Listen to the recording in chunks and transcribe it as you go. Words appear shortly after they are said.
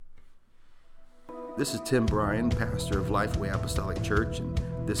This is Tim Bryan, pastor of Lifeway Apostolic Church, and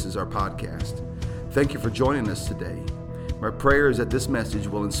this is our podcast. Thank you for joining us today. My prayer is that this message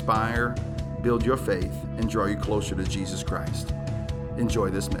will inspire, build your faith, and draw you closer to Jesus Christ. Enjoy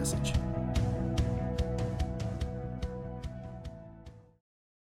this message.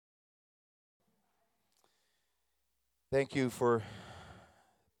 Thank you for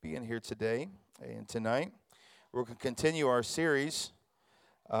being here today and tonight. We're going to continue our series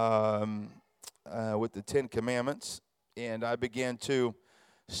with the Ten Commandments, and I began to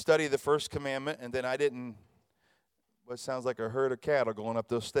study the first commandment, and then what sounds like a herd of cattle going up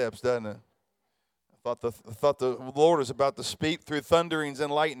those steps, doesn't it? I thought the Lord was about to speak through thunderings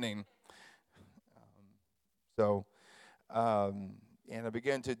and lightning. And I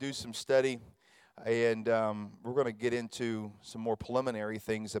began to do some study, and we're going to get into some more preliminary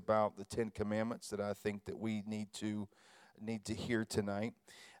things about the Ten Commandments that I think that we need to hear tonight.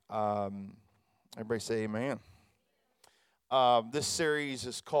 Everybody say amen. This series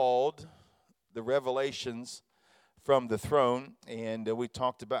is called The Revelations from the Throne, and we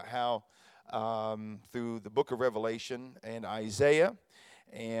talked about how through the book of Revelation and Isaiah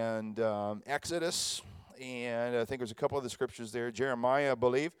and Exodus, and I think there's a couple of the scriptures there, Jeremiah, I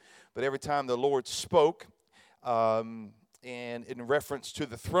believe, but every time the Lord spoke, and in reference to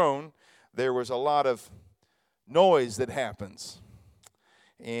the throne, there was a lot of noise that happens.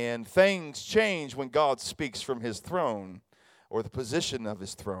 And things change when God speaks from his throne or the position of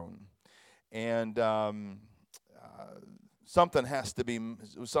his throne. And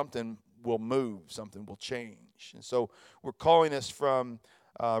something will move, something will change. And so we're calling this from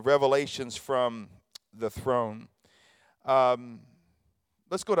Revelations from the throne.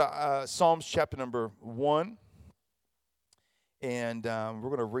 Let's go to Psalms chapter number 1. And we're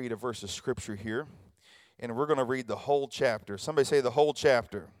going to read a verse of scripture here. And we're going to read the whole chapter. Somebody say the whole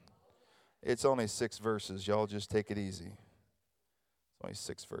chapter. It's only 6 verses. Y'all just take it easy. It's only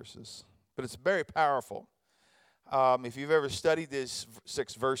 6 verses. But it's very powerful. If you've ever studied these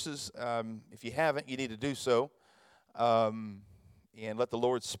 6 verses, if you haven't, you need to do so. And let the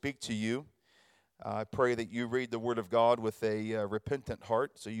Lord speak to you. I pray that you read the Word of God with a repentant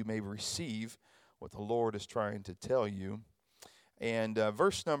heart so you may receive what the Lord is trying to tell you. And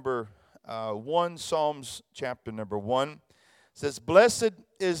verse number 1, Psalms chapter number 1 says, "Blessed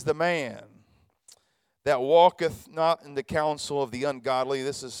is the man that walketh not in the counsel of the ungodly."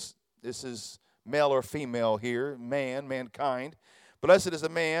 This is male or female here, mankind. "Blessed is the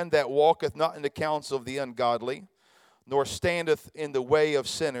man that walketh not in the counsel of the ungodly, nor standeth in the way of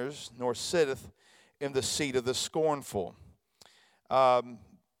sinners, nor sitteth in the seat of the scornful."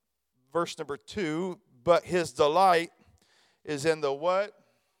 Verse number 2, "But his delight is in the" what?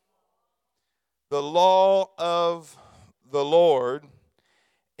 "The law of the Lord,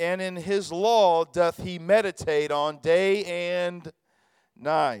 and in his law doth he meditate on day and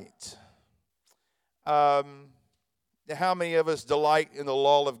night." How many of us delight in the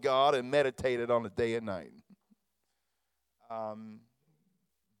law of God and meditate it on it day and night?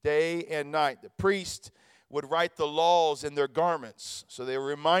 Day and night. The priest would write the laws in their garments, so they were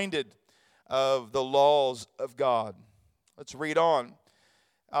reminded of the laws of God. Let's read on.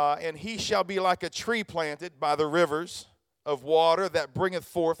 "And he shall be like a tree planted by the rivers of water that bringeth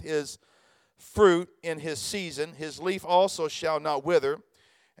forth his fruit in his season. His leaf also shall not wither,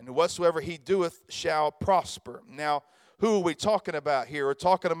 and whatsoever he doeth shall prosper." Now, who are we talking about here? We're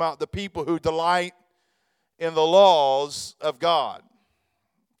talking about the people who delight in the laws of God.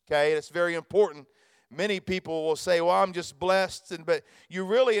 Okay, it's very important. Many people will say, "Well, I'm just blessed," but you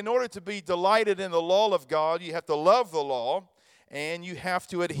really, in order to be delighted in the law of God, you have to love the law. And you have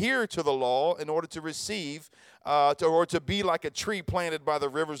to adhere to the law in order to receive, or to be like a tree planted by the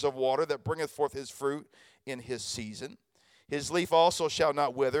rivers of water that bringeth forth his fruit in his season. His leaf also shall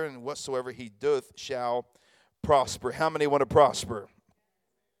not wither, and whatsoever he doeth shall prosper. How many want to prosper?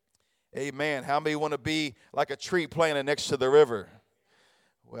 Amen. How many want to be like a tree planted next to the river?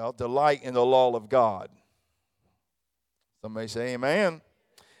 Well, delight in the law of God. Somebody say amen.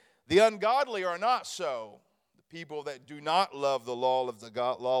 The ungodly are not so. People that do not love the law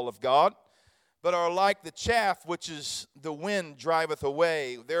of God, but are like the chaff which is the wind driveth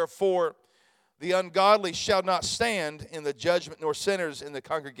away. Therefore, the ungodly shall not stand in the judgment, nor sinners in the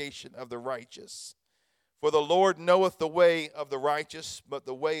congregation of the righteous. For the Lord knoweth the way of the righteous, but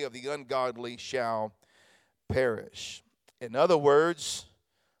the way of the ungodly shall perish. In other words,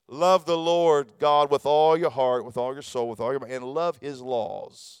 love the Lord God with all your heart, with all your soul, with all your mind, and love his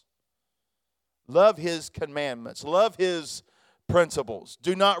laws. Love his commandments. Love his principles.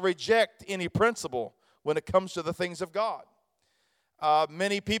 Do not reject any principle when it comes to the things of God.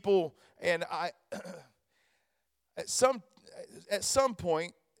 Many people And I, at some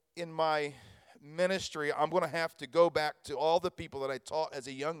point in my ministry, I'm going to have to go back to all the people that I taught as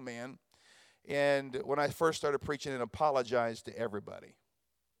a young man, and when I first started preaching, and apologize to everybody.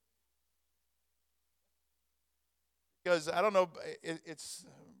 Because I don't know, it's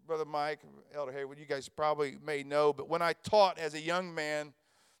Brother Mike, Elder Haywood, you guys probably may know, but when I taught as a young man,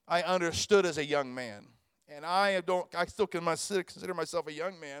 I understood as a young man. And I still consider myself a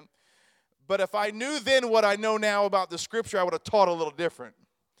young man. But if I knew then what I know now about the Scripture, I would have taught a little different.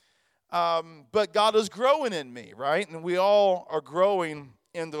 But God is growing in me, right? And we all are growing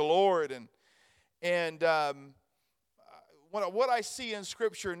in the Lord. And what I see in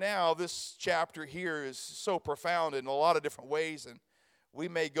Scripture now, this chapter here is so profound in a lot of different ways. And we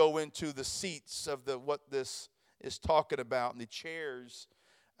may go into the seats of what this is talking about, and the chairs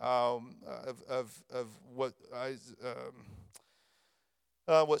of what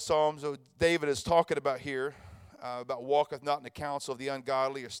Psalms of David is talking about here, about walketh not in the counsel of the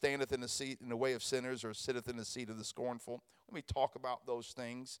ungodly, or standeth in the way of sinners, or sitteth in the seat of the scornful. Let me talk about those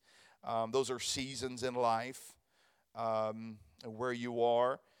things. Those are seasons in life, where you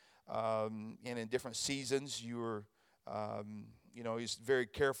are, and in different seasons you're, he's very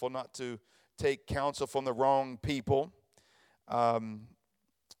careful not to take counsel from the wrong people,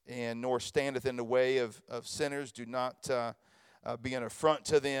 and nor standeth in the way of sinners. Do not be an affront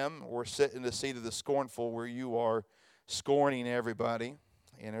to them, or sit in the seat of the scornful, where you are scorning everybody.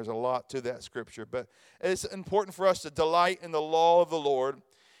 And there's a lot to that Scripture. But it's important for us to delight in the law of the Lord.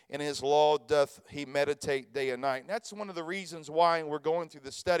 In His law doth He meditate day and night. And that's one of the reasons why we're going through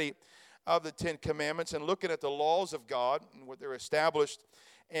the study of the Ten Commandments and looking at the laws of God and what they're established.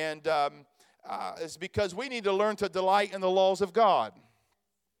 And it's because we need to learn to delight in the laws of God.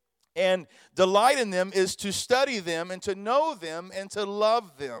 And delight in them is to study them and to know them and to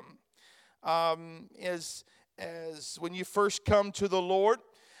love them. As when you first come to the Lord,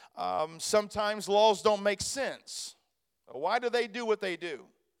 sometimes laws don't make sense. Why do they do what they do?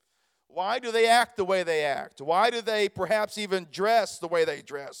 Why do they act the way they act? Why do they perhaps even dress the way they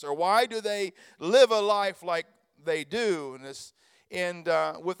dress? Or why do they live a life like they do? And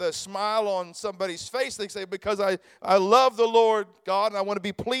with a smile on somebody's face, they say, because I love the Lord God and I want to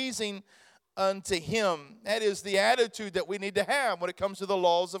be pleasing unto Him. That is the attitude that we need to have when it comes to the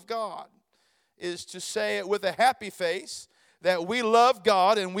laws of God, is to say it with a happy face that we love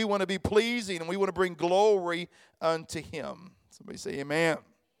God and we want to be pleasing and we want to bring glory unto Him. Somebody say amen.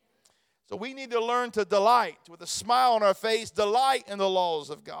 So we need to learn to delight, with a smile on our face, delight in the laws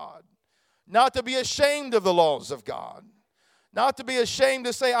of God. Not to be ashamed of the laws of God. Not to be ashamed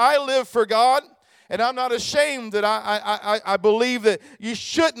to say, I live for God, and I'm not ashamed that I believe that you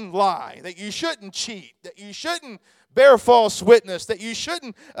shouldn't lie, that you shouldn't cheat, that you shouldn't bear false witness, that you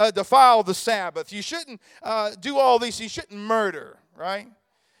shouldn't defile the Sabbath, you shouldn't do all these, you shouldn't murder, right?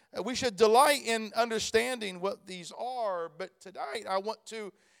 We should delight in understanding what these are, but tonight I want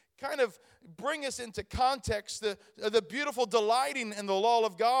to kind of bring us into context the beautiful delighting in the law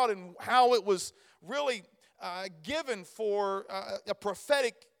of God and how it was really given for a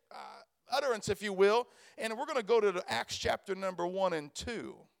prophetic utterance, if you will. And we're going to go to Acts chapter number 1 and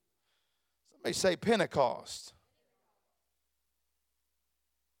 2. Somebody say Pentecost.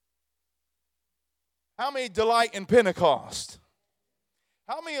 How many delight in Pentecost?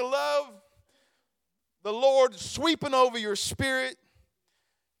 How many love the Lord sweeping over your spirit,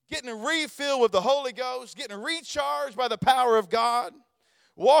 getting refilled with the Holy Ghost, getting recharged by the power of God?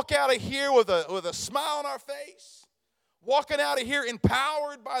 Walk out of here with a smile on our face. Walking out of here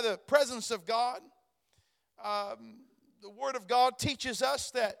empowered by the presence of God. The Word of God teaches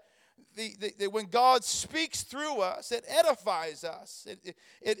us that when God speaks through us, it edifies us.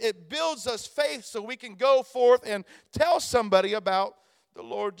 It builds us faith so we can go forth and tell somebody about the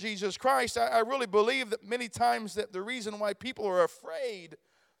Lord Jesus Christ. I really believe that many times that the reason why people are afraid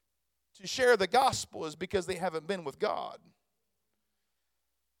to share the gospel is because they haven't been with God.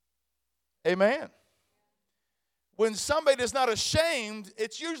 Amen. When somebody is not ashamed,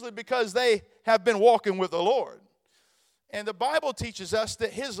 it's usually because they have been walking with the Lord. And the Bible teaches us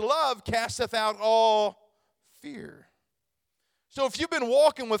that His love casteth out all fear. So if you've been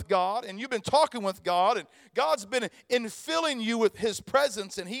walking with God and you've been talking with God and God's been infilling you with His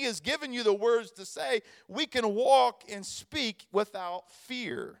presence and He has given you the words to say, we can walk and speak without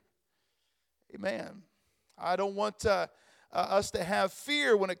fear. Amen. I don't want us to have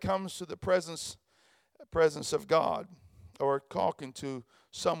fear when it comes to the presence of God or talking to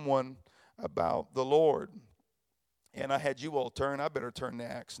someone about the Lord. And I had you all turn. I better turn to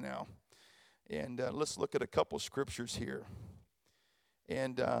Acts now. And let's look at a couple scriptures here.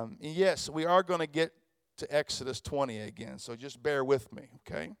 And yes, we are going to get to Exodus 20 again, so just bear with me,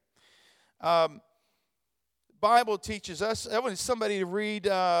 okay? Bible teaches us, I want somebody to read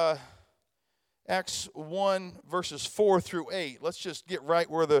Acts 1, verses 4 through 8. Let's just get right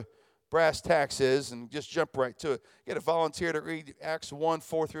where the brass tacks is and just jump right to it. Get a volunteer to read Acts 1,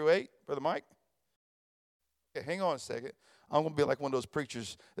 4 through 8, Brother Mike. Okay, hang on a second. I'm going to be like one of those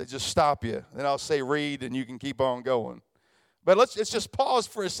preachers that just stop you. Then I'll say read, and you can keep on going. But let's just pause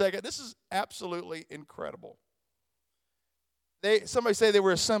for a second. This is absolutely incredible. Somebody say they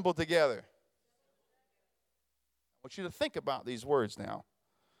were assembled together. I want you to think about these words now.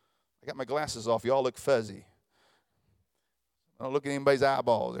 I got my glasses off. You all look fuzzy. I don't look at anybody's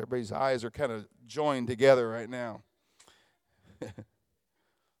eyeballs. Everybody's eyes are kind of joined together right now.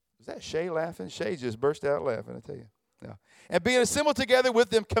 Is that Shay laughing? Shay just burst out laughing, I tell you. Yeah. And being assembled together with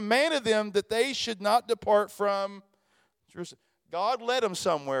them, commanded them that they should not depart from Jerusalem. God led them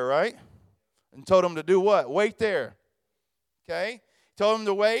somewhere, right? And told them to do what? Wait there. Okay? Told them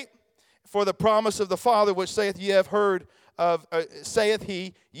to wait for the promise of the Father, which saith ye have heard of, saith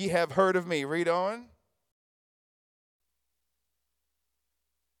he, ye have heard of me. Read on.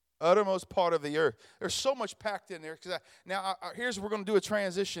 Uttermost part of the earth. There's so much packed in there. Now, here's we're going to do a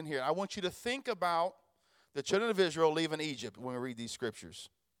transition here. I want you to think about the children of Israel leaving Egypt when we read these scriptures.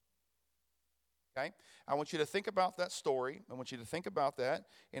 Okay? I want you to think about that story. I want you to think about that,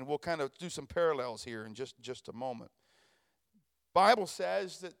 and we'll kind of do some parallels here in just a moment. Bible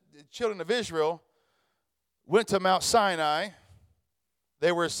says that the children of Israel went to Mount Sinai.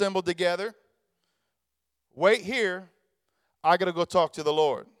 They were assembled together. Wait here. I got to go talk to the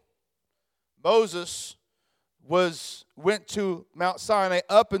Lord. Moses went to Mount Sinai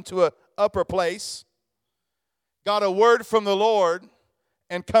up into an upper place, got a word from the Lord,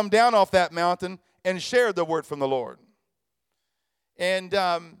 and come down off that mountain and shared the word from the Lord. And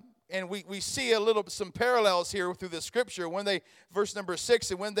we see some parallels here through the scripture. Verse number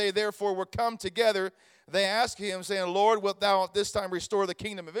 6, and when they therefore were come together, they asked him, saying, Lord, wilt thou at this time restore the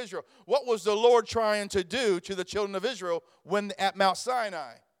kingdom of Israel? What was the Lord trying to do to the children of Israel when at Mount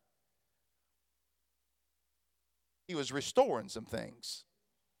Sinai? He was restoring some things.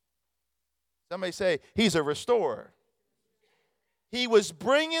 Somebody say, he's a restorer. He was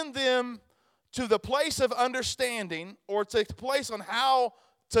bringing them to the place of understanding, or to the place on how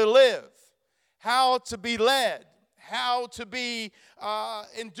to live, how to be led, how to be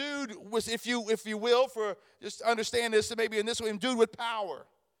endued with, if you will, for just understand this, maybe in this way, endued with power.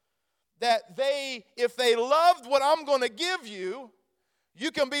 That if they loved what I'm going to give you,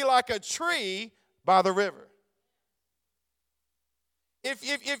 you can be like a tree by the river.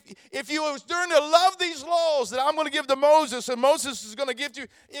 If you was learn to love these laws that I'm going to give to Moses, and Moses is going to give to you,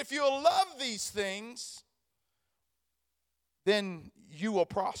 if you love these things, then you will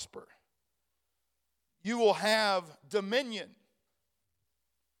prosper. You will have dominion.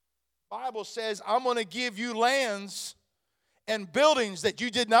 The Bible says, I'm going to give you lands and buildings that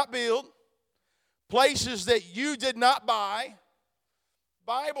you did not build, places that you did not buy. The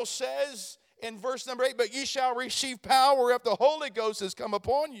Bible says in verse number 8, but ye shall receive power if the Holy Ghost has come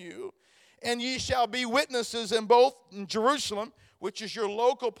upon you, and ye shall be witnesses in both in Jerusalem, which is your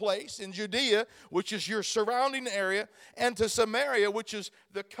local place, in Judea, which is your surrounding area, and to Samaria, which is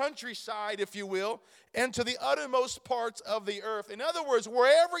the countryside, if you will, and to the uttermost parts of the earth. In other words,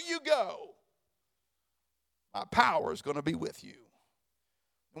 wherever you go, my power is going to be with you.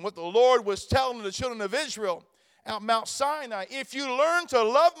 And what the Lord was telling the children of Israel at Mount Sinai, if you learn to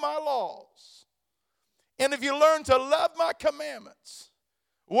love my laws, and if you learn to love my commandments,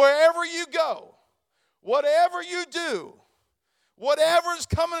 wherever you go, whatever you do, whatever is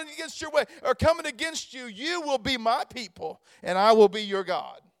coming against your way or coming against you, you will be my people, and I will be your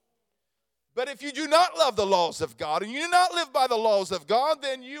God. But if you do not love the laws of God, and you do not live by the laws of God,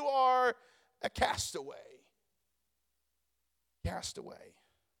 then you are a castaway. Castaway.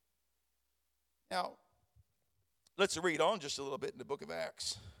 Now, let's read on just a little bit in the book of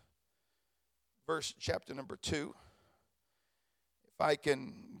Acts. Chapter number 2. If I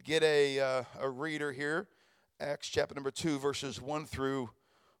can get a reader here. Acts chapter number 2, verses 1 through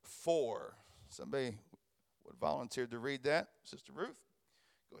 4. Somebody would volunteer to read that. Sister Ruth,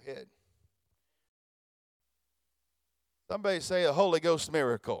 go ahead. Somebody say a Holy Ghost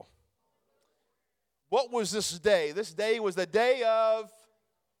miracle. What was this day? This day was the day of,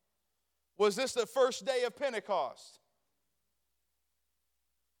 was this the first day of Pentecost?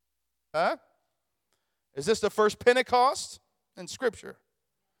 Huh? Is this the first Pentecost in Scripture?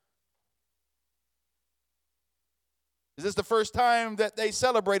 Is this the first time that they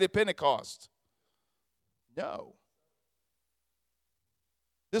celebrated Pentecost? No.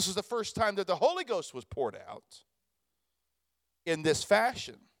 This was the first time that the Holy Ghost was poured out in this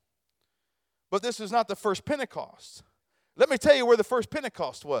fashion. But this is not the first Pentecost. Let me tell you where the first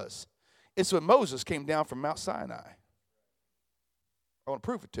Pentecost was. It's when Moses came down from Mount Sinai. I want to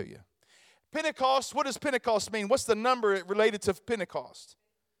prove it to you. Pentecost, what does Pentecost mean? What's the number related to Pentecost?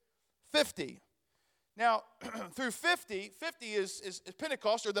 50. Now, through 50 is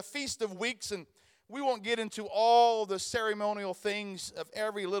Pentecost, or the Feast of Weeks, and we won't get into all the ceremonial things of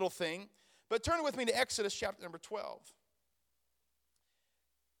every little thing, but turn with me to Exodus chapter number 12.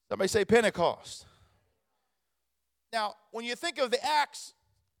 Somebody say Pentecost. Now, when you think of the Acts,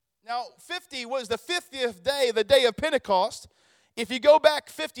 now 50 was the 50th day, the day of Pentecost. If you go back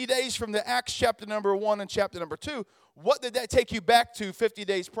 50 days from the Acts chapter number 1 and chapter number 2, what did that take you back to 50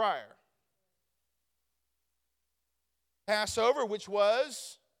 days prior? Passover, which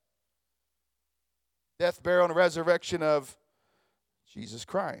was death, burial, and resurrection of Jesus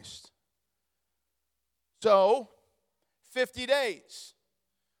Christ. So, 50 days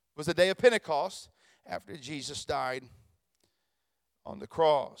was the day of Pentecost after Jesus died on the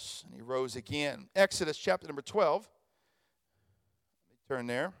cross and he rose again. Exodus chapter number 12. Let me turn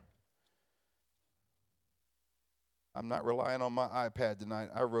there. I'm not relying on my iPad tonight.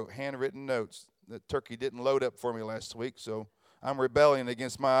 I wrote handwritten notes. The turkey didn't load up for me last week, so I'm rebelling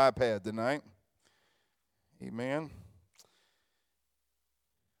against my iPad tonight. Amen.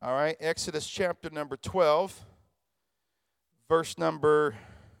 All right, Exodus chapter number 12, verse number,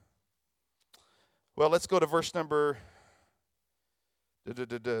 well, let's go to verse number,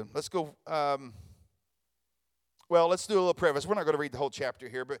 let's go, well, let's do a little preface. We're not going to read the whole chapter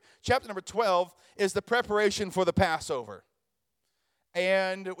here, but chapter number 12 is the preparation for the Passover.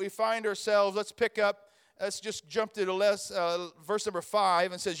 And we find ourselves, let's just jump to verse number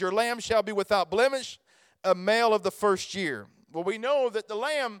 5, and says, your lamb shall be without blemish, a male of the first year. Well, we know that the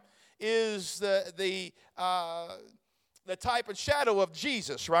lamb is the type and shadow of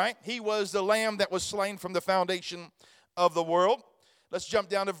Jesus, right? He was the lamb that was slain from the foundation of the world. Let's jump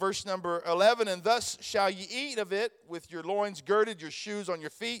down to verse number 11. And thus shall ye eat of it with your loins girded, your shoes on your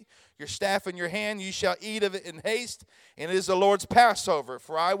feet, your staff in your hand. You shall eat of it in haste, and it is the Lord's Passover.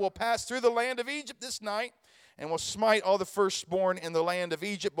 For I will pass through the land of Egypt this night, and will smite all the firstborn in the land of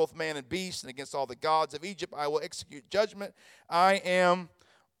Egypt, both man and beast, and against all the gods of Egypt I will execute judgment. I am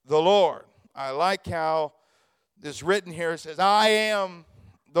the Lord. I like how this written here. It says, I am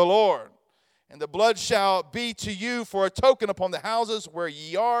the Lord. And the blood shall be to you for a token upon the houses where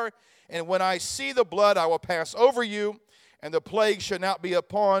ye are. And when I see the blood, I will pass over you, and the plague shall not be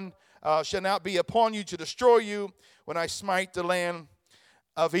upon you to destroy you when I smite the land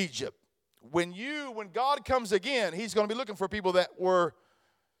of Egypt. When God comes again, he's going to be looking for people that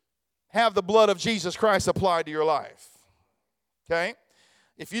have the blood of Jesus Christ applied to your life. Okay?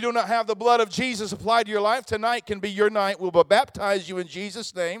 If you do not have the blood of Jesus applied to your life, tonight can be your night. We'll baptize you in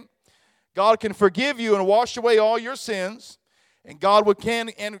Jesus' name. God can forgive you and wash away all your sins, and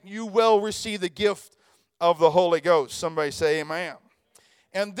and you will receive the gift of the Holy Ghost. Somebody say amen.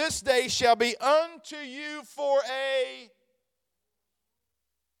 And this day shall be unto you for a,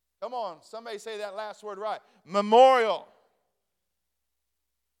 come on, somebody say that last word right, memorial.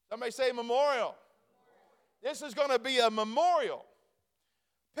 Somebody say memorial. This is going to be a memorial.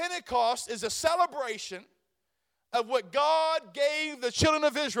 Pentecost is a celebration of what God gave the children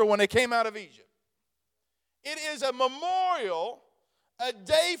of Israel when they came out of Egypt. It is a memorial, a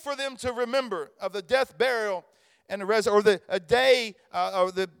day for them to remember of the death, burial, and the resurrection,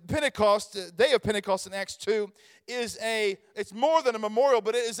 or the Pentecost, day of Pentecost in Acts 2 it's more than a memorial,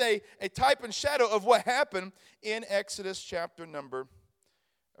 but it is a type and shadow of what happened in Exodus chapter number,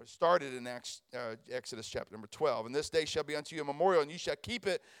 or started in Exodus chapter number 12. And this day shall be unto you a memorial, and you shall keep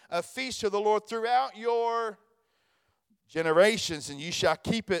it a feast to the Lord throughout your generations, and you shall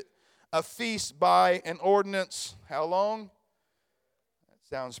keep it a feast by an ordinance. How long? That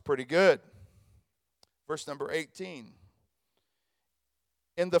sounds pretty good. Verse number 18.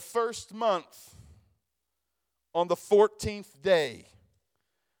 In the first month, on the 14th day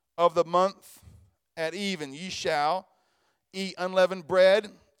of the month at even, ye shall eat unleavened bread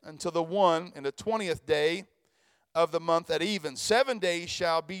until the 20th day of the month at even. 7 days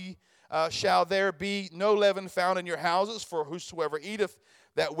shall there be no leaven found in your houses, for whosoever eateth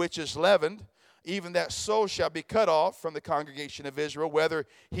that which is leavened, even that soul shall be cut off from the congregation of Israel, whether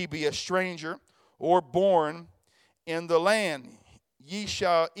he be a stranger or born in the land. Ye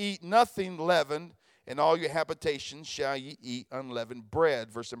shall eat nothing leavened, in all your habitations shall ye eat unleavened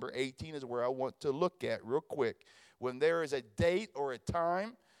bread. Verse number 18 is where I want to look at real quick. When there is a date or a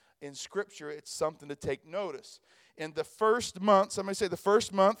time in Scripture, it's something to take notice. in the first month, somebody say the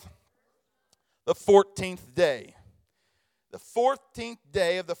first month, the 14th day. The 14th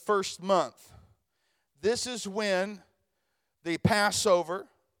day of the first month. This is when the Passover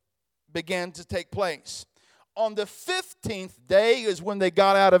began to take place. On the 15th day is when they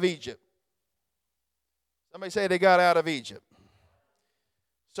got out of Egypt. Somebody say they got out of Egypt.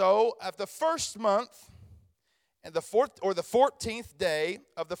 So, at the first month, and the 14th day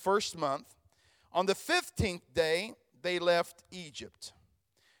of the first month, on the 15th day, they left Egypt.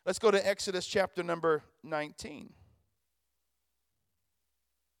 Let's go to Exodus chapter number 19.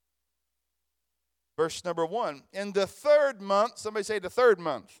 Verse number 1. In the third month, somebody say the third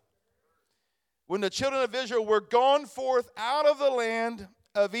month, when the children of Israel were gone forth out of the land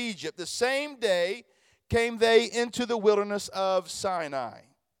of Egypt, the same day came they into the wilderness of Sinai.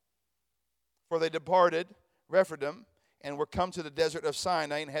 For they departed Rephidim and were come to the desert of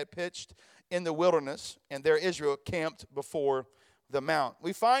Sinai and had pitched in the wilderness, and there Israel camped before the mount.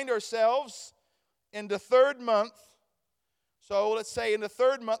 We find ourselves in the third month. So let's say in the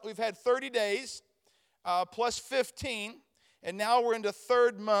third month we've had 30 days plus 15, and now we're in the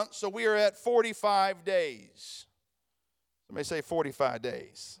third month, so we are at 45 days. Somebody say 45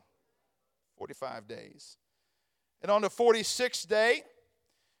 days. 45 days. And on the 46th day,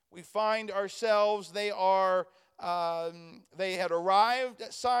 we find ourselves, they had arrived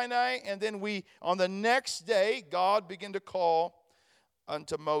at Sinai, and then on the next day, God began to call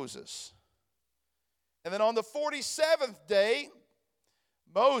unto Moses. And then on the 47th day,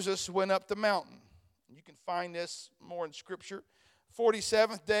 Moses went up the mountain. You can find this more in Scripture.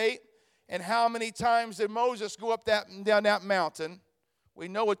 47th day, and how many times did Moses go up down that mountain? We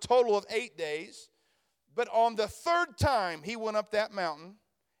know a total of 8 days. But on the third time he went up that mountain,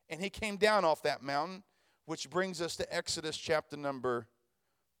 and he came down off that mountain, which brings us to Exodus chapter number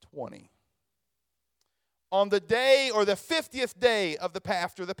 20. On the day, or the 50th day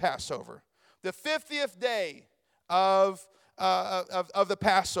after the Passover, the 50th day of the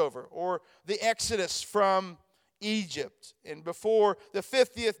Passover, or the Exodus from Egypt, and before the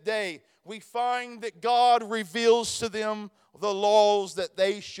 50th day, we find that God reveals to them the laws that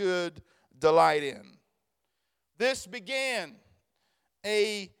they should delight in. This began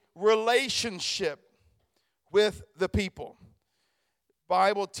a relationship with the people.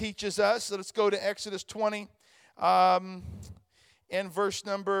 Bible teaches us, let's go to Exodus 20 and verse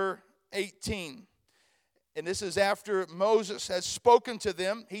number 18. And this is after Moses has spoken to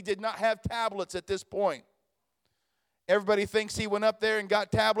them. He did not have tablets at this point. Everybody thinks he went up there and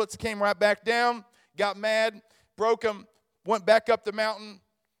got tablets, came right back down, got mad, broke them, went back up the mountain,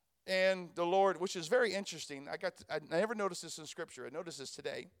 and the Lord, which is very interesting. I never noticed this in Scripture. I noticed this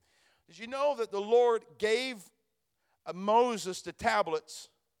today. Did you know that the Lord gave Moses the tablets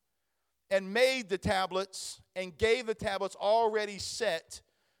and made the tablets and gave the tablets already set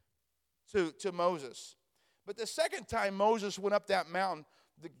to Moses? But the second time Moses went up that mountain,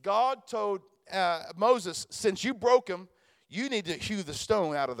 God told Moses, since you broke them, you need to hew the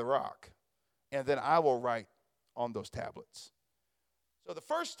stone out of the rock, and then I will write on those tablets. So the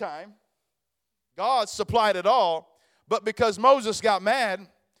first time, God supplied it all, but because Moses got mad,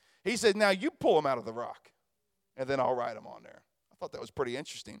 he said, now you pull them out of the rock, and then I'll write them on there. I thought that was pretty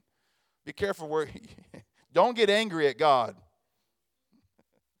interesting. Be careful don't get angry at God.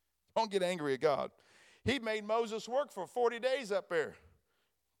 Don't get angry at God. He made Moses work for 40 days up there,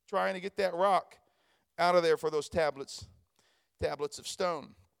 trying to get that rock out of there for those tablets of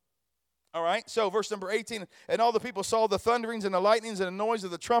stone. All right, so verse number 18, and all the people saw the thunderings and the lightnings and the noise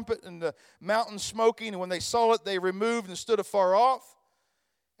of the trumpet and the mountain smoking, and when they saw it, they removed and stood afar off.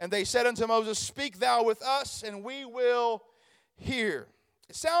 And they said unto Moses, speak thou with us, and we will hear.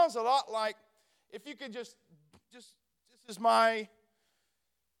 It sounds a lot like, if you could just this is my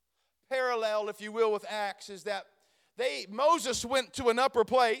parallel, if you will, with Acts, is that Moses went to an upper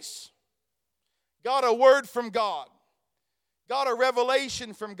place, got a word from God, got a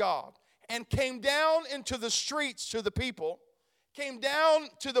revelation from God, and came down into the streets to the people, came down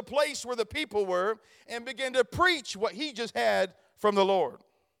to the place where the people were, and began to preach what he just had from the Lord.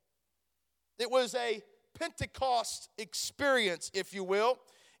 It was a Pentecost experience, if you will,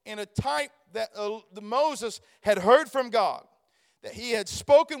 in a type that Moses had heard from God, that he had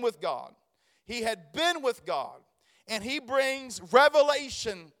spoken with God, he had been with God, and he brings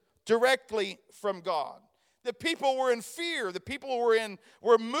revelation directly from God. The people were in fear. The people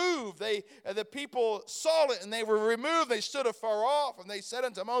were moved. The people saw it, and they were removed. They stood afar off, and they said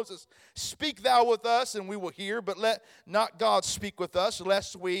unto Moses, speak thou with us, and we will hear, but let not God speak with us,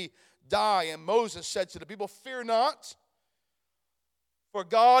 lest we die. And Moses said to the people, fear not, for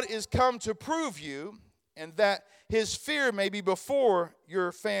God is come to prove you, and that his fear may be before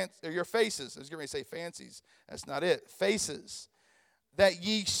your faces. I was going to say fancies. That's not it. Faces. That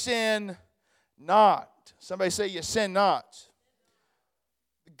ye sin not. Somebody say, you sin not.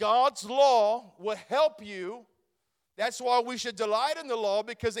 God's law will help you. That's why we should delight in the law,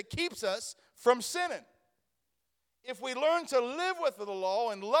 because it keeps us from sinning. If we learn to live with the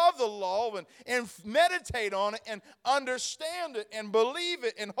law and love the law and meditate on it and understand it and believe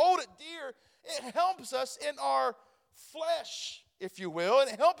it and hold it dear, it helps us in our flesh, if you will. And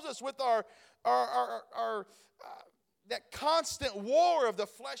it helps us with our that constant war of the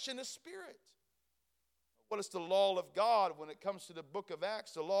flesh and the spirit. What is the law of God when it comes to the book of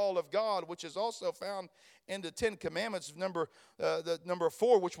Acts? The law of God, which is also found in the Ten Commandments, the number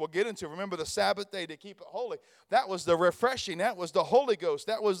 4, which we'll get into. Remember the Sabbath day to keep it holy. That was the refreshing. That was the Holy Ghost.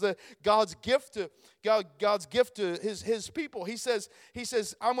 That was God's gift to his people. He says,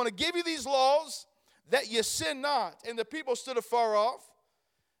 I'm going to give you these laws that you sin not. And the people stood afar off,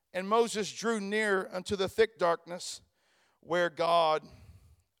 and Moses drew near unto the thick darkness where God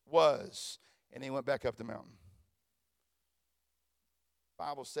was. And he went back up the mountain. The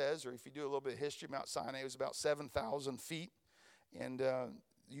Bible says, or if you do a little bit of history, Mount Sinai was about 7,000 feet. And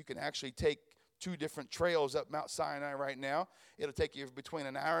you can actually take 2 different trails up Mount Sinai right now. It'll take you between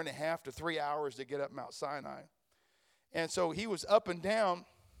an hour and a half to 3 hours to get up Mount Sinai. And so he was up and down,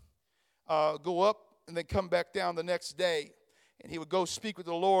 go up and then come back down the next day. And he would go speak with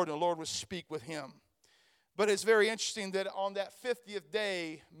the Lord, and the Lord would speak with him. But it's very interesting that on that 50th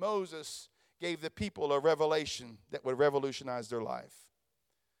day, Moses gave the people a revelation that would revolutionize their life,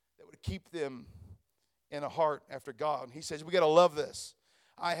 that would keep them in a heart after God. And he says, we got to love this.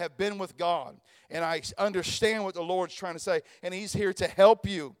 I have been with God, and I understand what the Lord's trying to say, and he's here to help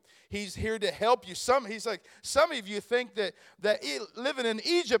you. He's here to help you. Some of you think that living in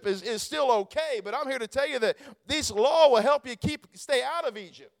Egypt is still okay, but I'm here to tell you that this law will help you stay out of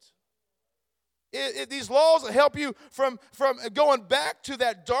Egypt. These laws will help you from going back to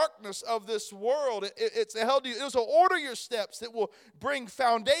that darkness of this world. It will order your steps. It will bring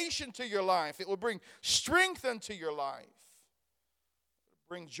foundation to your life. It will bring strength into your life.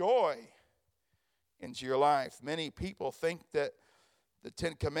 Bring joy into your life. Many people think that the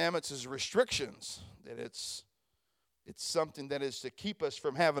Ten Commandments is restrictions, that it's something that is to keep us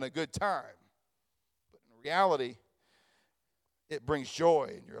from having a good time. But in reality, it brings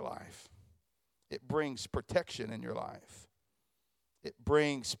joy in your life. It brings protection in your life. It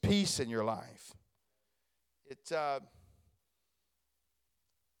brings peace in your life.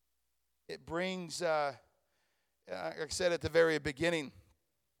 It brings, like I said at the very beginning,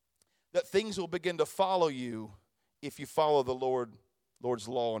 that things will begin to follow you if you follow the Lord's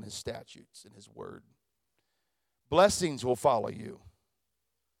law and his statutes and his word. Blessings will follow you.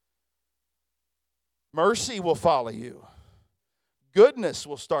 Mercy will follow you. Goodness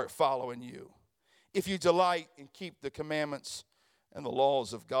will start following you if you delight and keep the commandments and the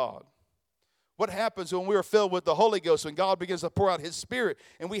laws of God. What happens when we're filled with the Holy Ghost, when God begins to pour out his Spirit,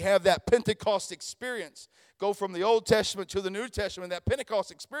 and we have that Pentecost experience, go from the Old Testament to the New Testament, that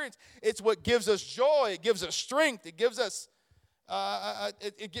Pentecost experience, it's what gives us joy, it gives us strength, it gives us,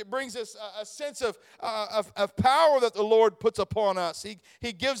 it brings us a sense of power that the Lord puts upon us.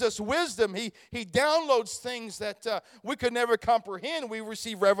 He gives us wisdom. He downloads things that we could never comprehend. We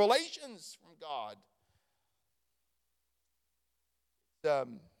receive revelations from God.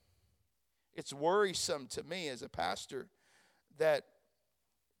 It's worrisome to me as a pastor that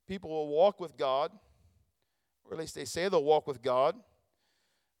people will walk with God, or at least they say they'll walk with God,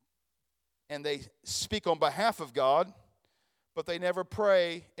 and they speak on behalf of God, but they never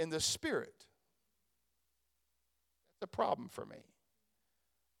pray in the Spirit. That's a problem for me.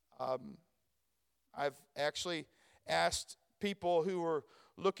 I've actually asked people who were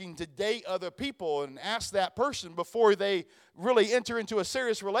looking to date other people and ask that person before they really enter into a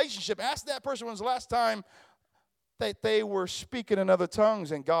serious relationship. Ask that person when's the last time that they were speaking in other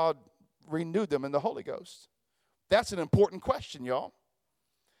tongues and God renewed them in the Holy Ghost. That's an important question, y'all.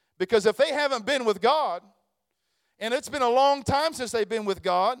 Because if they haven't been with God, and it's been a long time since they've been with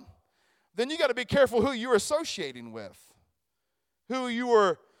God, then you got to be careful who you're associating with, who you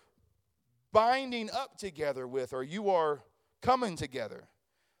are binding up together with, or you are coming together.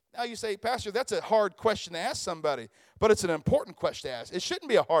 Now you say, Pastor, that's a hard question to ask somebody, but it's an important question to ask. It shouldn't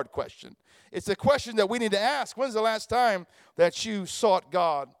be a hard question. It's a question that we need to ask. When's the last time that you sought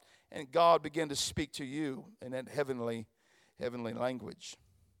God and God began to speak to you in that heavenly language?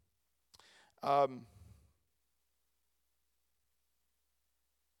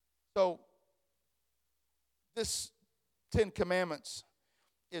 So this 10 Commandments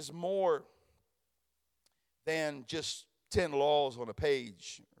is more than just 10 laws on a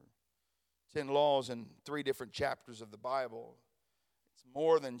page, 10 laws in 3 different chapters of the Bible. It's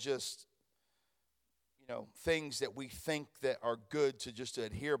more than just, things that we think that are good to just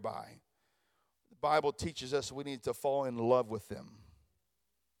adhere by. The Bible teaches us we need to fall in love with them.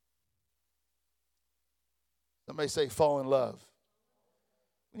 Somebody say, fall in love.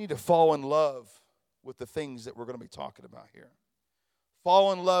 We need to fall in love with the things that we're going to be talking about here.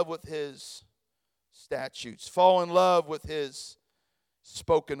 Fall in love with His statutes. Fall in love with His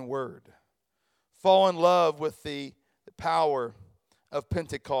spoken word. Fall in love with the power of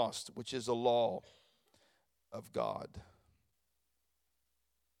Pentecost, which is a law of God.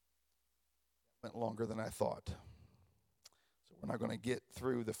 Went longer than I thought. So we're not going to get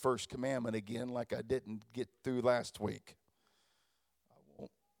through the first commandment again like I didn't get through last week. I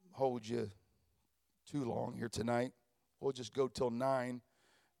won't hold you too long here tonight. We'll just go till 9,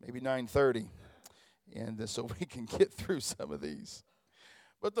 maybe 9:30, and so we can get through some of these.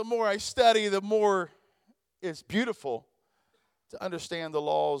 But the more I study, the more it's beautiful to understand the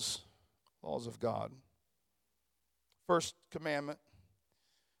laws of God. First commandment,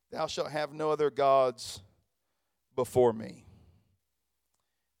 thou shalt have no other gods before me.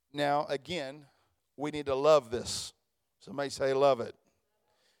 Now, again, we need to love this. Somebody say love it.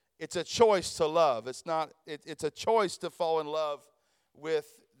 It's a choice to love. It's a choice to fall in love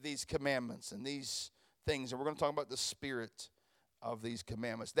with these commandments and these things. And we're going to talk about the spirit of these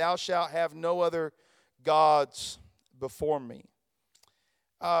commandments. Thou shalt have no other gods before me.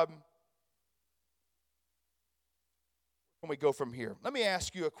 When we go from here, let me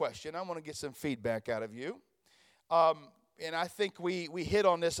ask you a question. I want to get some feedback out of you. And I think we hit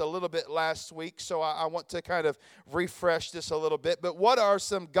on this a little bit last week, so I want to kind of refresh this a little bit. But what are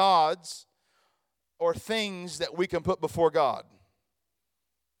some gods or things that we can put before God?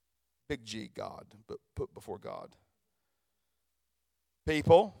 Big G, God, but put before God.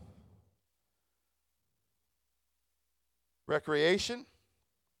 People, recreation,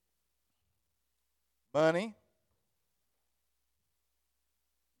 money,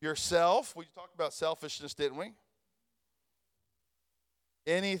 yourself. We talked about selfishness, didn't we?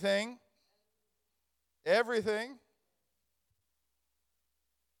 Anything, everything.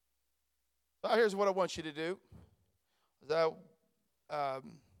 So here's what I want you to do. I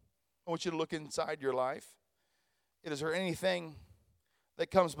want you to look inside your life. Is there anything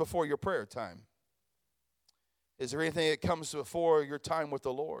that comes before your prayer time? Is there anything that comes before your time with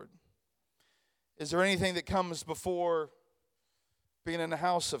the Lord? Is there anything that comes before being in the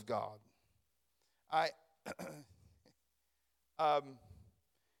house of God?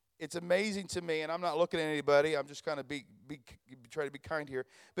 It's amazing to me, and I'm not looking at anybody. I'm just kind of trying to be kind here.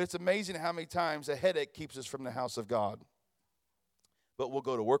 But it's amazing how many times a headache keeps us from the house of God. But we'll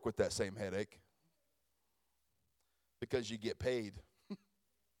go to work with that same headache because you get paid.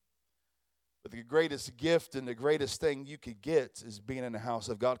 But the greatest gift and the greatest thing you could get is being in the house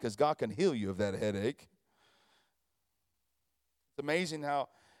of God, because God can heal you of that headache. It's amazing how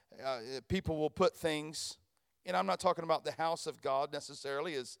people will put things, and I'm not talking about the house of God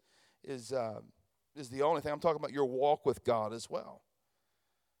necessarily is the only thing. I'm talking about your walk with God as well.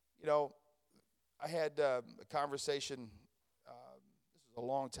 I had a conversation, this was a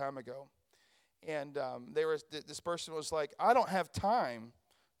long time ago, and this person was like, I don't have time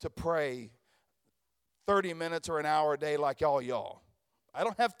to pray 30 minutes or an hour a day like y'all. I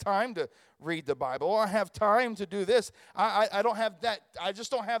don't have time to read the Bible. I have time to do this. I don't have that. I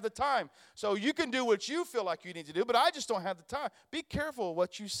just don't have the time. So you can do what you feel like you need to do, but I just don't have the time. Be careful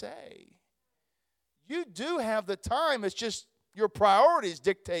what you say. You do have the time. It's just your priorities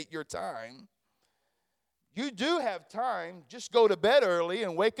dictate your time. You do have time. Just go to bed early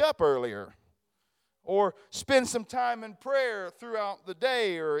and wake up earlier. Or spend some time in prayer throughout the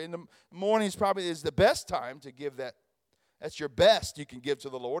day, or in the mornings probably is the best time to give that. That's your best you can give to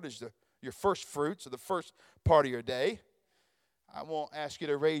the Lord, is your first fruits or the first part of your day. I won't ask you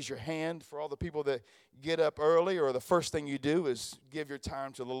to raise your hand for all the people that get up early, or the first thing you do is give your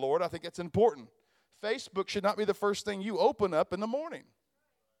time to the Lord. I think that's important. Facebook should not be the first thing you open up in the morning.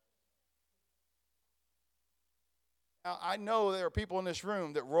 Now, I know there are people in this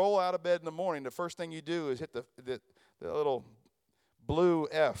room that roll out of bed in the morning. The first thing you do is hit the little blue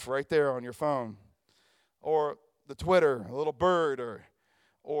F right there on your phone, or the Twitter, a little bird,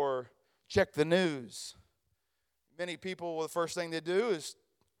 or check the news. Many people, the first thing they do is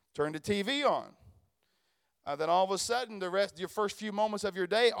turn the TV on. Then all of a sudden, your first few moments of your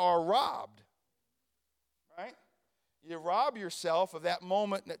day are robbed. Right? You rob yourself of that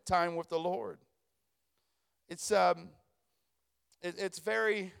moment and that time with the Lord. It's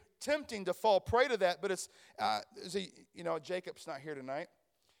very tempting to fall prey to that. But Jacob's not here tonight.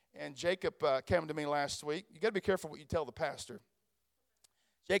 And Jacob came to me last week. You got to be careful what you tell the pastor.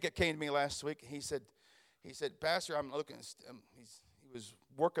 Jacob came to me last week. He said, Pastor, I'm looking. He was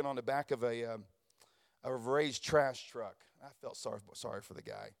working on the back of a Ray's trash truck. I felt sorry for the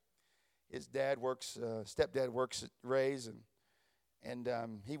guy. His stepdad works at Ray's, and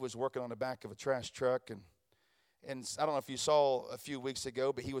he was working on the back of a trash truck. And I don't know if you saw a few weeks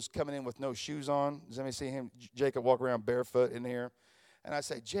ago, but he was coming in with no shoes on. Does anybody see him? Jacob walk around barefoot in here. And I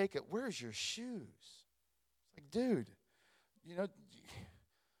say, Jacob, where's your shoes? Like, dude,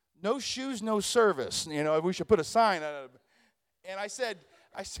 no shoes, no service. We should put a sign on it. And I said,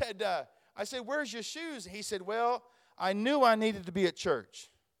 where's your shoes? And he said, well, I knew I needed to be at church.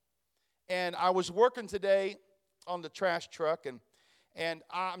 And I was working today on the trash truck, and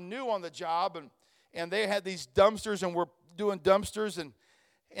I'm new on the job, and they had these dumpsters, and we're doing dumpsters,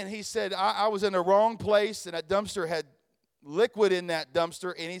 and he said, I was in the wrong place, and that dumpster had liquid in that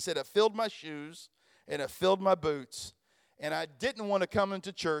dumpster, and he said, it filled my shoes, and it filled my boots, and I didn't want to come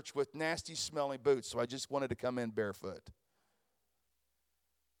into church with nasty smelling boots, so I just wanted to come in barefoot.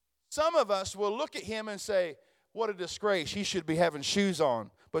 Some of us will look at him and say, what a disgrace, he should be having shoes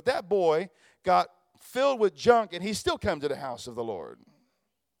on. But that boy got filled with junk, and he still come to the house of the Lord.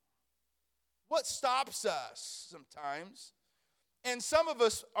 What stops us sometimes? And some of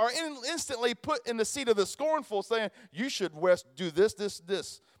us are instantly put in the seat of the scornful, saying, you should do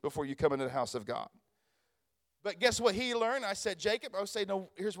this before you come into the house of God. But guess what he learned? I said, Jacob, I would say,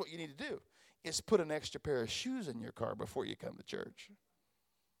 no, here's what you need to do, is put an extra pair of shoes in your car before you come to church.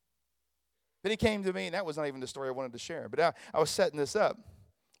 Then he came to me, and that was not even the story I wanted to share, but I was setting this up.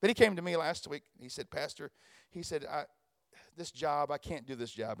 Then he came to me last week. He said, Pastor, this job, I can't do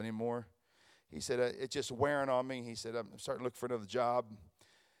this job anymore. He said, it's just wearing on me. He said, I'm starting to look for another job.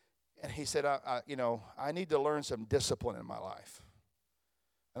 And he said, I need to learn some discipline in my life.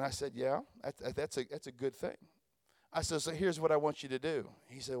 And I said, yeah, that's a good thing. I said, so here's what I want you to do.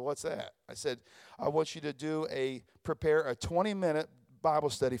 He said, what's that? I said, I want you to prepare a 20-minute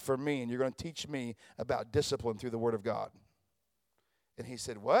Bible study for me, and you're going to teach me about discipline through the Word of God. And he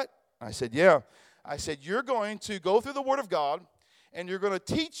said, what? I said, yeah. I said, you're going to go through the Word of God, and you're going to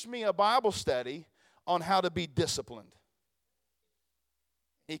teach me a Bible study on how to be disciplined.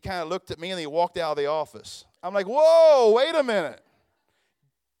 He kind of looked at me, and he walked out of the office. I'm like, whoa, wait a minute.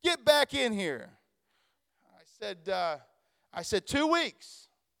 Get back in here. I said 2 weeks,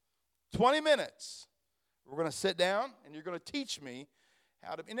 20 minutes. We're going to sit down, and you're going to teach me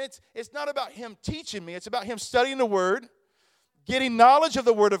how to. And it's not about him teaching me. It's about him studying the Word, getting knowledge of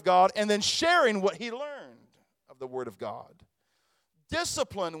the Word of God, and then sharing what he learned of the Word of God.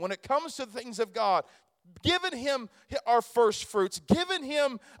 Discipline when it comes to the things of God, giving him our first fruits, giving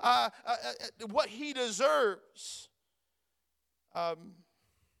him what he deserves. I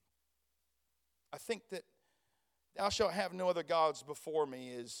think that thou shalt have no other gods before me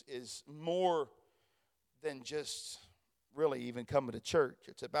is more than just really even coming to church.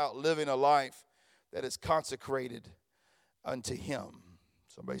 It's about living a life that is consecrated unto him.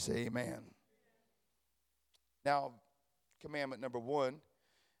 Somebody say amen. Now, commandment number 1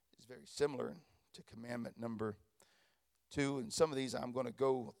 is very similar to commandment number 2. And some of these I'm going to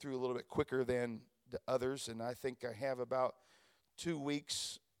go through a little bit quicker than the others. And I think I have about 2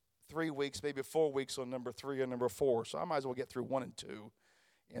 weeks, 3 weeks, maybe 4 weeks on number 3 and number 4. So I might as well get through 1 and 2.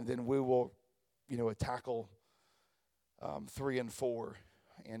 And then we will, tackle 3 and 4.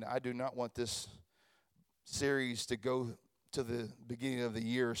 And I do not want this series to go to the beginning of the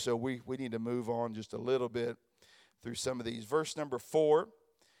year. So we need to move on just a little bit through some of these. Verse number 4,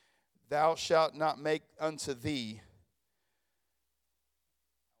 thou shalt not make unto thee. I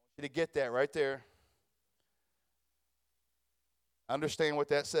want you to get that right there. Understand what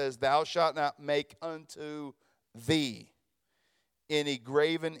that says. Thou shalt not make unto thee any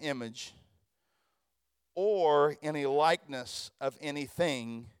graven image or any likeness of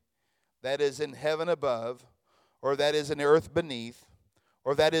anything that is in heaven above, or that is in the earth beneath,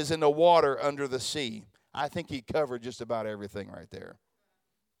 or that is in the water under the sea. I think he covered just about everything right there.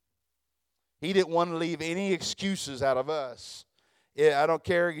 He didn't want to leave any excuses out of us. I don't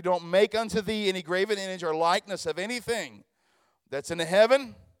care. You don't make unto thee any graven image or likeness of anything that's in the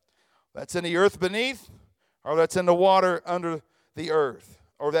heaven, that's in the earth beneath, or that's in the water under the earth,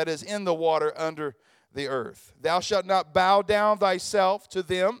 or that is in the water under the earth. Thou shalt not bow down thyself to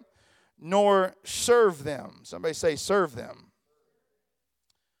them, nor serve them. Somebody say, serve them.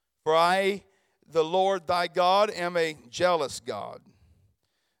 For I, the Lord thy God, am a jealous God,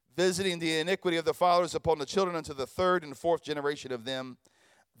 visiting the iniquity of the fathers upon the children unto the third and fourth generation of them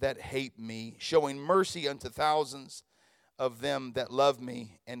that hate me, showing mercy unto thousands of them that love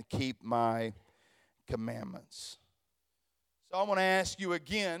me and keep my commandments. So I want to ask you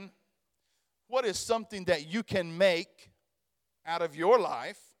again, what is something that you can make out of your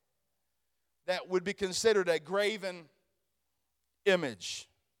life that would be considered a graven image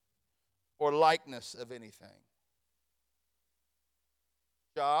or likeness of anything?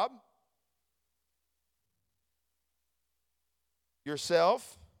 Job?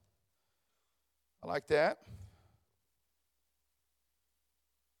 Yourself? I like that.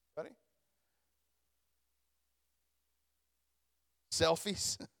 Buddy?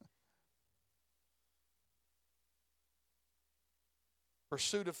 Selfies?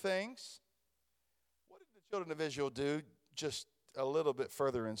 Pursuit of things? What did the children of Israel do just a little bit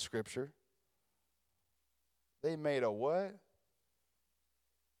further in Scripture? They made a what?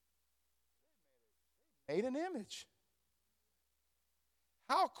 Made an image.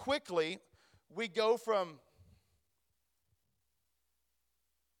 How quickly we go from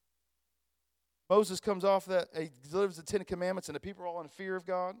Moses comes off that, he delivers the Ten Commandments, and the people are all in fear of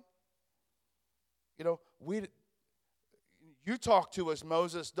God. You know, you talk to us,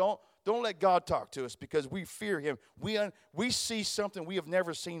 Moses. Don't let God talk to us because we fear him. We see something we have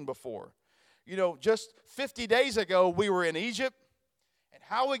never seen before. You know, just 50 days ago, we were in Egypt. And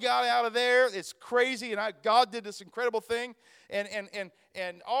how we got out of there, it's crazy. And God did this incredible thing.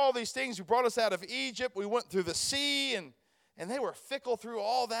 And all these things, He brought us out of Egypt. We went through the sea, and they were fickle through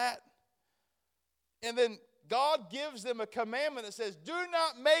all that. And then God gives them a commandment that says, do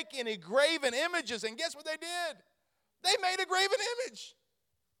not make any graven images. And guess what they did? They made a graven image.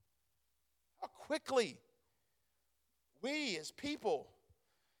 How quickly we as people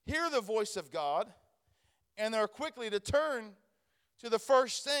hear the voice of God, and they're quickly to turn to the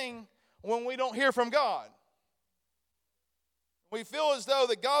first thing when we don't hear from God. We feel as though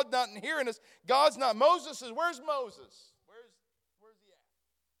that God's not hearing us. God's not. Moses says, where's Moses? Where's he at?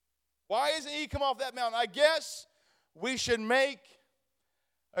 Why isn't he come off that mountain? I guess we should make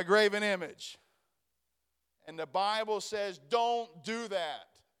a graven image. And the Bible says, don't do that.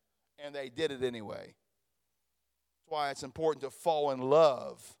 And they did it anyway. That's why it's important to fall in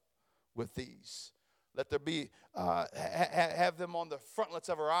love with these. Let there be, have them on the frontlets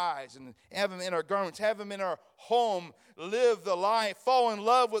of our eyes, and have them in our garments, have them in our home, live the life, fall in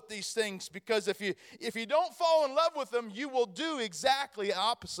love with these things. Because if you don't fall in love with them, you will do exactly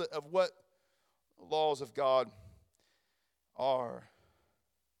opposite of what the laws of God are.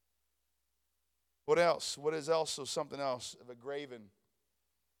 What else? What is also something else of a graven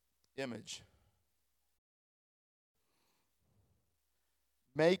image?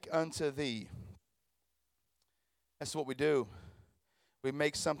 Make unto thee. That's what we do. We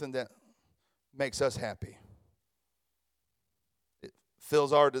make something that makes us happy. It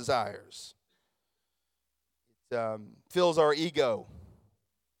fills our desires. It fills our ego.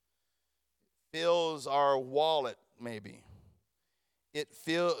 It fills our wallet, maybe. It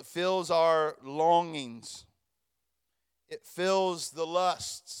fills our longings. It fills the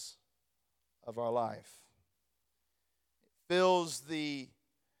lusts of our life. It fills the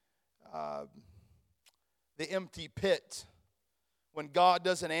empty pit. When God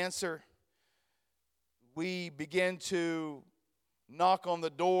doesn't answer, we begin to knock on the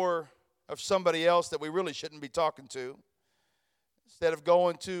door of somebody else that we really shouldn't be talking to. Instead of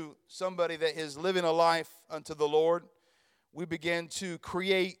going to somebody that is living a life unto the Lord, we begin to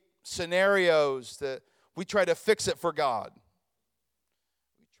create scenarios that we try to fix it for God.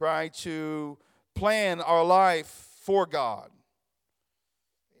 We try to plan our life for God.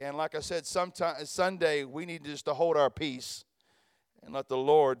 And like I said, Sunday, we need just to hold our peace and let the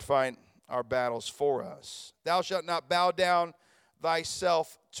Lord fight our battles for us. Thou shalt not bow down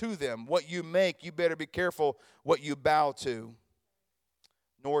thyself to them. What you make, you better be careful what you bow to,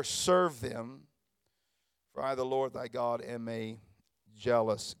 nor serve them. For I, the Lord thy God, am a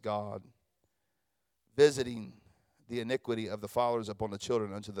jealous God, visiting the iniquity of the fathers upon the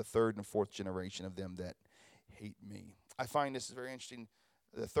children unto the third and fourth generation of them that hate me. I find this is very interesting.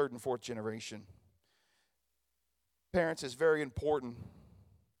 The third and fourth generation. Parents, it's very important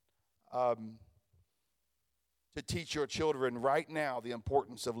to teach your children right now the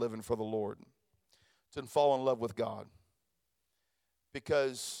importance of living for the Lord, to fall in love with God.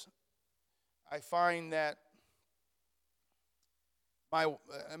 Because I find that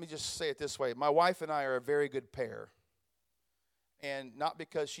let me just say it this way. My wife and I are a very good pair. And not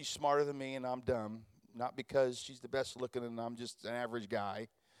because she's smarter than me and I'm dumb. Not because she's the best looking and I'm just an average guy.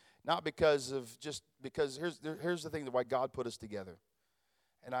 Not because here's the thing that why God put us together.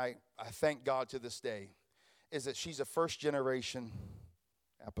 And I thank God to this day, is that she's a first generation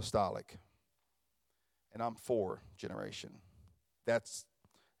apostolic. And I'm 4 generation. That's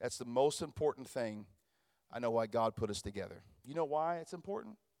the most important thing. I know why God put us together. You know why it's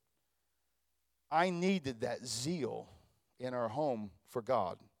important? I needed that zeal in our home for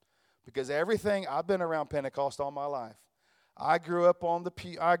God. Because everything, I've been around Pentecost all my life. I grew up on the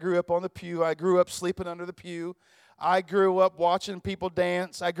pew. I grew up sleeping under the pew. I grew up watching people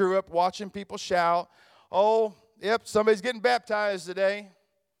dance. I grew up watching people shout. Oh, yep, somebody's getting baptized today.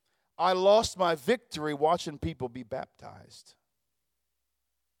 I lost my victory watching people be baptized.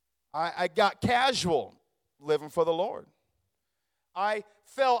 I got casual living for the Lord. I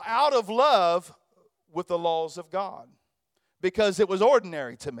fell out of love with the laws of God because it was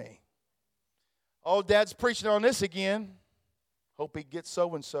ordinary to me. Oh, Dad's preaching on this again. Hope he gets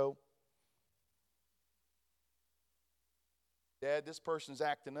so-and-so. Dad, this person's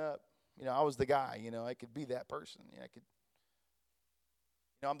acting up. I was the guy. I could be that person.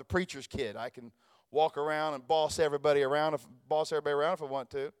 I'm the preacher's kid. I can walk around and boss everybody around if I want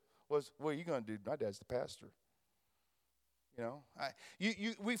to. What are you going to do? My dad's the pastor.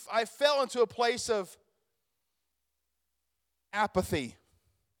 I fell into a place of apathy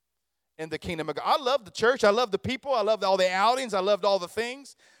in the kingdom of God. I love the church. I love the people. I loved all the outings. I loved all the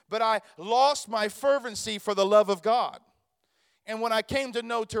things. But I lost my fervency for the love of God. And when I came to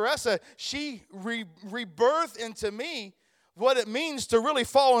know Teresa, she rebirthed into me what it means to really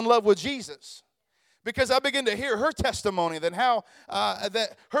fall in love with Jesus. Because I began to hear her testimony that how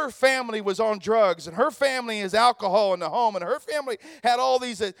that her family was on drugs and her family is alcohol in the home and her family had all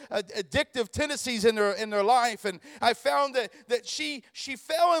these addictive tendencies in their life. And I found that she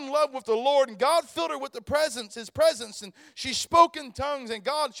fell in love with the Lord and God filled her with His presence, and she spoke in tongues and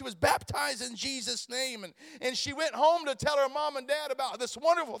she was baptized in Jesus' name. And she went home to tell her mom and dad about this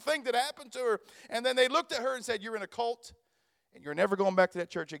wonderful thing that happened to her. And then they looked at her and said, "You're in a cult and you're never going back to that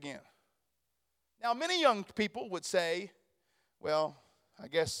church again." Now, many young people would say, well, I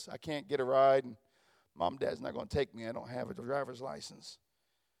guess I can't get a ride, and Mom and Dad's not going to take me. I don't have a driver's license.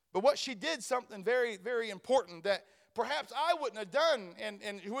 But what she did, something very, very important that perhaps I wouldn't have done,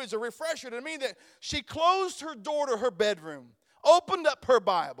 and who is a refresher to me, that she closed her door to her bedroom, opened up her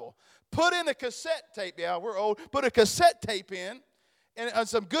Bible, put in a cassette tape. Yeah, we're old. Put a cassette tape in. And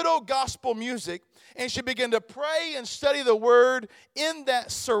some good old gospel music, and she began to pray and study the Word in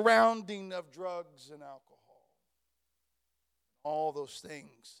that surrounding of drugs and alcohol. All those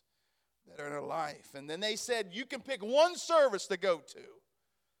things that are in her life. And then they said, you can pick one service to go to.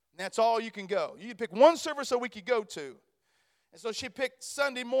 And that's all you can go. You can pick one service a week you go to. And so she picked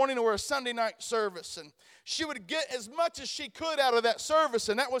Sunday morning or a Sunday night service. And she would get as much as she could out of that service.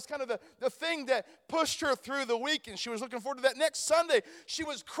 And that was kind of the thing that pushed her through the week. And she was looking forward to that next Sunday. She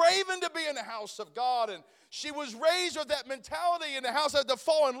was craving to be in the house of God. And she was raised with that mentality in the house to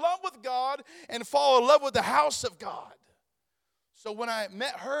fall in love with God and fall in love with the house of God. So when I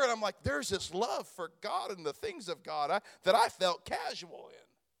met her, I'm like, there's this love for God and the things of God that I felt casual in.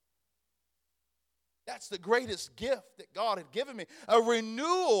 That's the greatest gift that God had given me. A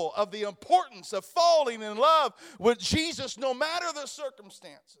renewal of the importance of falling in love with Jesus no matter the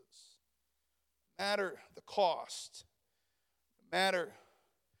circumstances, no matter the cost, no matter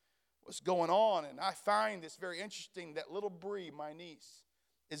what's going on. And I find this very interesting that little Bree, my niece,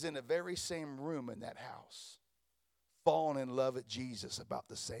 is in the very same room in that house, falling in love with Jesus about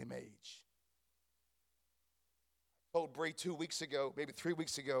the same age. I told Bree 2 weeks ago, maybe 3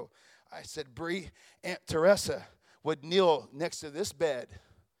 weeks ago, I said, Bree, Aunt Teresa would kneel next to this bed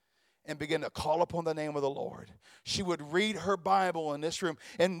and begin to call upon the name of the Lord. She would read her Bible in this room.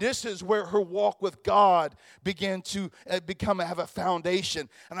 And this is where her walk with God began to have a foundation.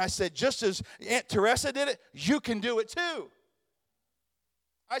 And I said, just as Aunt Teresa did it, you can do it too.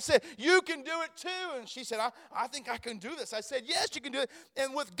 I said, you can do it too. And she said, I think I can do this. I said, yes, you can do it.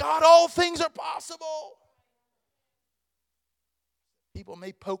 And with God, all things are possible. People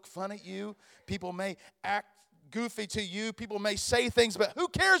may poke fun at you. People may act goofy to you. People may say things, but who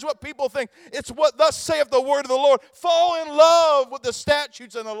cares what people think? It's what thus saith the word of the Lord. Fall in love with the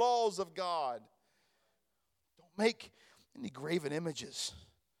statutes and the laws of God. Don't make any graven images.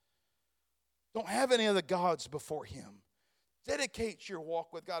 Don't have any other gods before Him. Dedicate your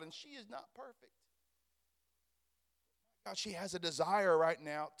walk with God, and she is not perfect. God, she has a desire right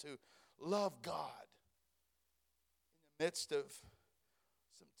now to love God in the midst of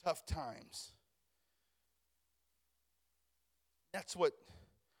some tough times. That's what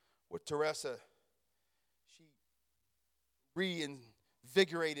Teresa, she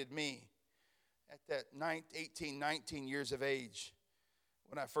reinvigorated me at that 18, 19 years of age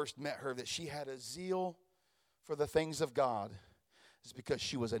when I first met her, that she had a zeal for the things of God is because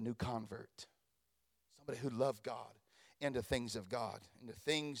she was a new convert. Somebody who loved God, into things of God, into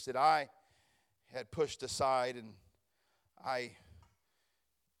things that I had pushed aside and I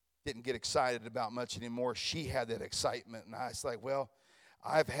didn't get excited about much anymore. She had that excitement, and I was like, well,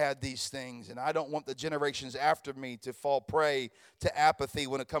 I've had these things, and I don't want the generations after me to fall prey to apathy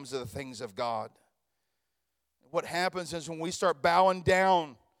when it comes to the things of God. What happens is when we start bowing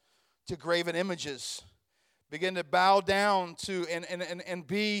down to graven images, begin to bow down to and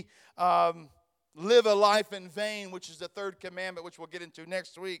be live a life in vain, which is the third commandment, which we'll get into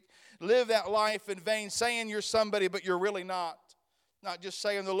next week. Live that life in vain, saying you're somebody, but you're really not. Not just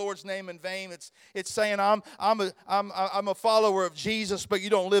saying the Lord's name in vain. It's saying I'm a follower of Jesus, but you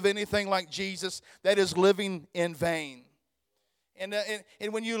don't live anything like Jesus. That is living in vain. And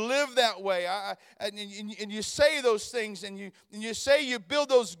when you live that way, and you say those things, and you say you build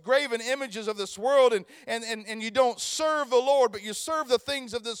those graven images of this world, and you don't serve the Lord, but you serve the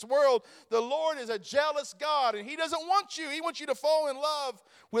things of this world, the Lord is a jealous God, and He doesn't want you. He wants you to fall in love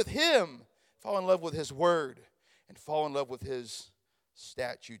with Him, fall in love with His Word, and fall in love with His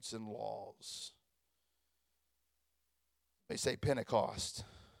statutes and laws. They say Pentecost,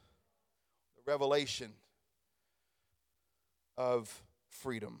 the revelation of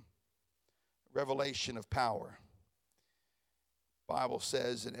freedom, revelation of power. The Bible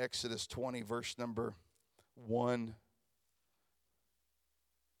says in Exodus 20, verse number 1,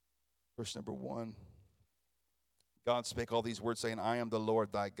 God spake all these words, saying, I am the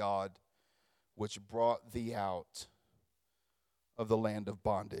Lord thy God, which brought thee out of the land of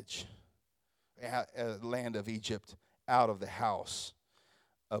bondage, land of Egypt, out of the house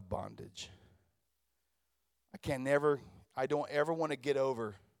of bondage. I don't ever want to get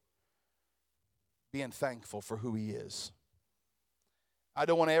over being thankful for who He is. I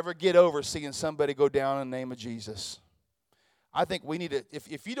don't want to ever get over seeing somebody go down in the name of Jesus. I think we need to,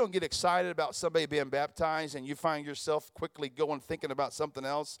 if you don't get excited about somebody being baptized and you find yourself quickly going thinking about something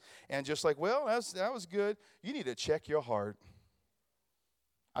else and just like, well, that was good, you need to check your heart.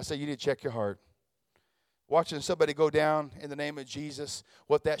 I say you need to check your heart. Watching somebody go down in the name of Jesus,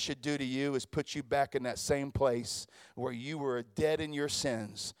 what that should do to you is put you back in that same place where you were dead in your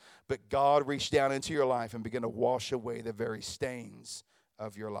sins, but God reached down into your life and began to wash away the very stains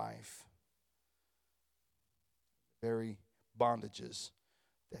of your life, very bondages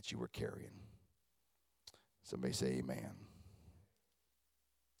that you were carrying. Somebody say amen.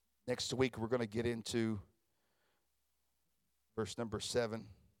 Next week we're going to get into verse number 7.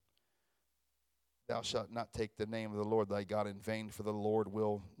 Thou shalt not take the name of the Lord thy God in vain, for the Lord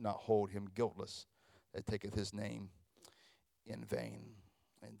will not hold him guiltless that taketh his name in vain.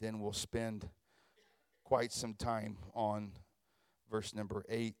 And then we'll spend quite some time on verse number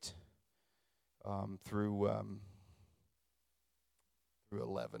 8 through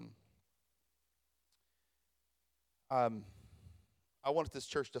 11. I wanted this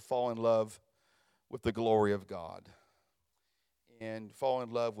church to fall in love with the glory of God, and fall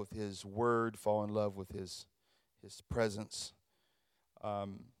in love with His Word, fall in love with His presence.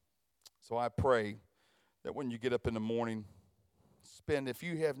 So I pray that when you get up in the morning, if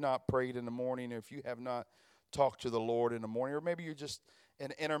you have not prayed in the morning, or if you have not talked to the Lord in the morning, or maybe you're just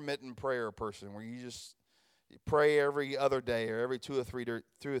an intermittent prayer person where you pray every other day or every 2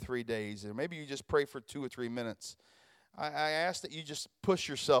 or 3 days, or maybe you just pray for 2 or 3 minutes. I ask that you just push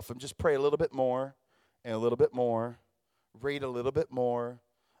yourself and just pray a little bit more and a little bit more. Read a little bit more,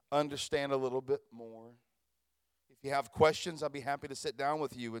 understand a little bit more. If you have questions, I'll be happy to sit down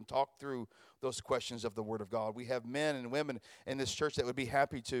with you and talk through those questions of the Word of God. We have men and women in this church that would be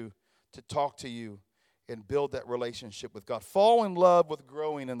happy to talk to you and build that relationship with God. Fall in love with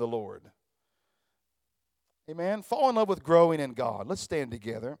growing in the Lord. Amen. Fall in love with growing in God. Let's stand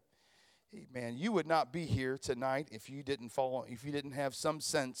together. Amen. You would not be here tonight if you didn't have some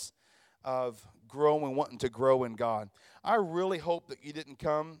sense of growing, wanting to grow in God. I really hope that you didn't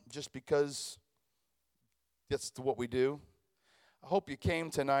come just because that's what we do. I hope you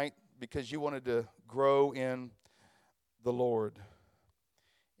came tonight because you wanted to grow in the Lord.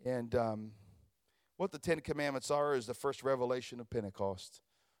 And what the 10 Commandments are is the first revelation of Pentecost,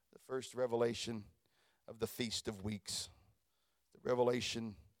 the first revelation of the Feast of Weeks, the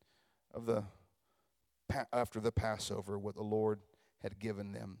revelation of after the Passover, what the Lord had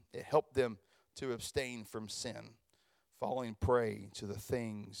given them. It helped them to abstain from sin, falling prey to the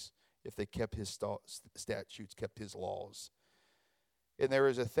things if they kept His statutes, kept His laws. And there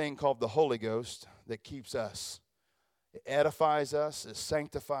is a thing called the Holy Ghost that keeps us. It edifies us, it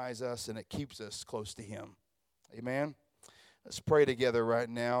sanctifies us, and it keeps us close to Him. Amen? Let's pray together right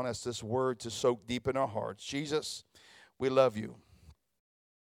now, and ask this word to soak deep in our hearts. Jesus, we love You.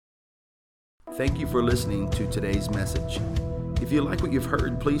 Thank you for listening to today's message. If you like what you've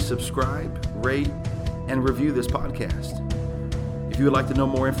heard, please subscribe, rate, and review this podcast. If you would like to know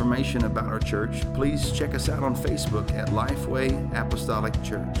more information about our church, please check us out on Facebook at Lifeway Apostolic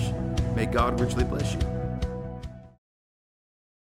Church. May God richly bless you.